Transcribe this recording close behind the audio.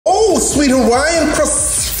sweet Hawaiian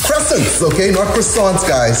crescents, okay? Not croissants,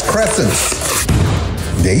 guys, crescents.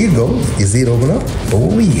 There you go. You see it open up?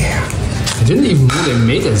 Oh, yeah. I didn't even know they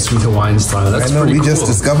made it sweet Hawaiian style. That's I know, pretty we cool. just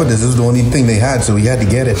discovered this. This is the only thing they had, so we had to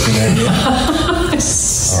get it. You know what I mean?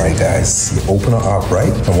 All right, guys. You open her up,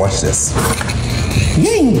 right? And watch this.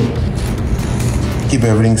 Yay! Keep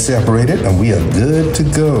everything separated, and we are good to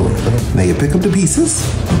go. Now you pick up the pieces.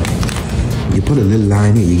 You put a little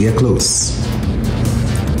line here. You get close.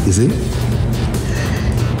 You see?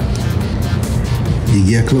 You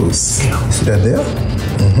get close. Yeah. See that there?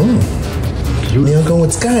 Now go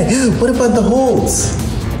with Sky. What about the holes?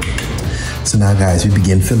 So now, guys, we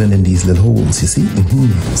begin filling in these little holes, you see?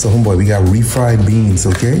 So, homeboy, we got refried beans,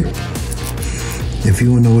 okay? If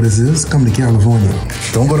you want to know what this is, come to California.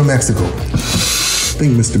 Don't go to Mexico. I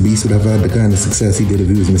think Mr. Beast would have had the kind of success he did if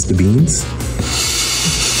he was Mr. Beans.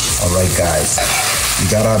 All right, guys. We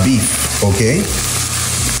got our beef, okay?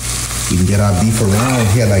 We can get our beef around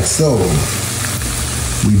here like so.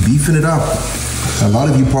 We beefing it up. A lot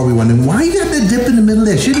of you probably wondering, why you got that dip in the middle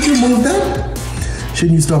there? Shouldn't you move that?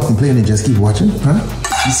 Shouldn't you stop complaining and just keep watching, huh?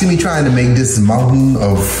 You see me trying to make this mountain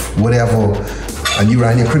of whatever, and you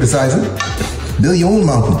right here criticizing? Build your own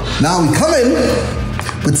mountain. Now we come in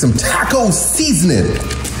with some taco seasoning.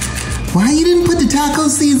 Why you didn't put the taco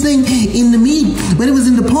seasoning in the meat when it was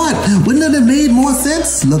in the pot? Wouldn't it have made more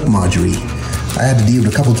sense? Look, Marjorie, I had to deal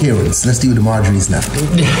with a couple Karens. Let's deal with the Marjories now.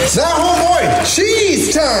 Now, homeboy,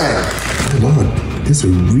 cheese time! Lord, this is a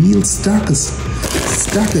real stock of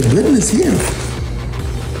goodness here.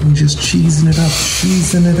 I'm just cheesing it up.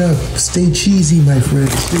 Stay cheesy, my friend,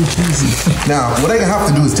 stay cheesy. Now, what I have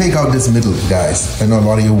to do is take out this middle, guys. I know a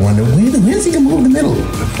lot of you wonder, where's he gonna move the middle?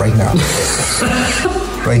 Right now.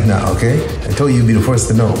 Right now, okay? I told you you'd be the first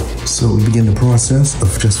to know. So we begin the process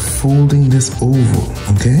of just folding this over,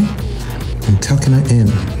 okay? And tucking it in.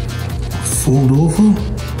 Fold over.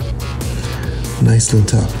 Nice little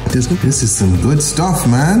tuck. This is some good stuff,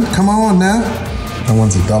 man. Come on now. That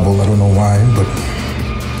one's a double, I don't know why, but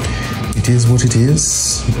it is what it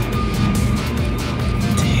is.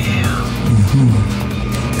 Damn.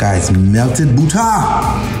 Guys, melted butter.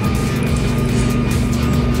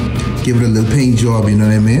 Give it a little paint job, you know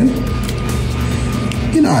what I mean?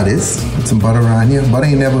 You know how it is. Put some butter on here. Butter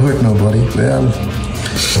ain't never hurt nobody. Well,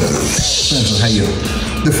 depends on how you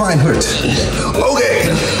define hurt. Okay.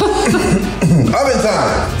 Oven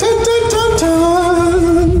time. Dun, dun, dun,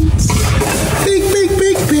 dun.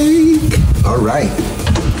 Bake. All right.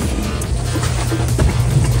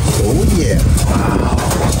 Oh yeah. Wow.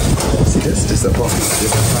 See this? This is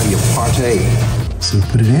how you partay. So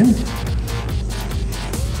put it in.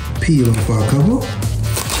 Peel off our cover.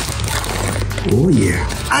 Oh yeah.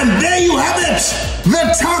 And there you have it!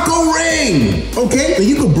 The taco ring! Okay, and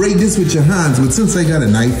you can break this with your hands, but since I got a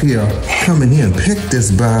knife here, come in here and pick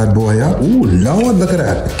this bad boy up. Ooh, Lord, look at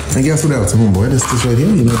that. And guess what else, homeboy? This right here,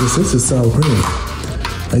 you know, this is sour cream.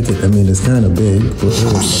 I mean, it's kind of big, but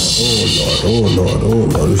oh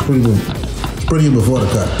Lord, it's pretty good. It's pretty good before the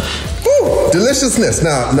cut. Ooh, deliciousness.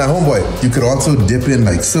 Now, homeboy, you could also dip in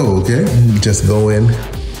like so, okay? Just go in.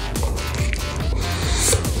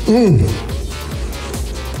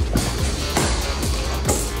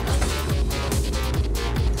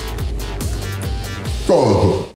 Oh.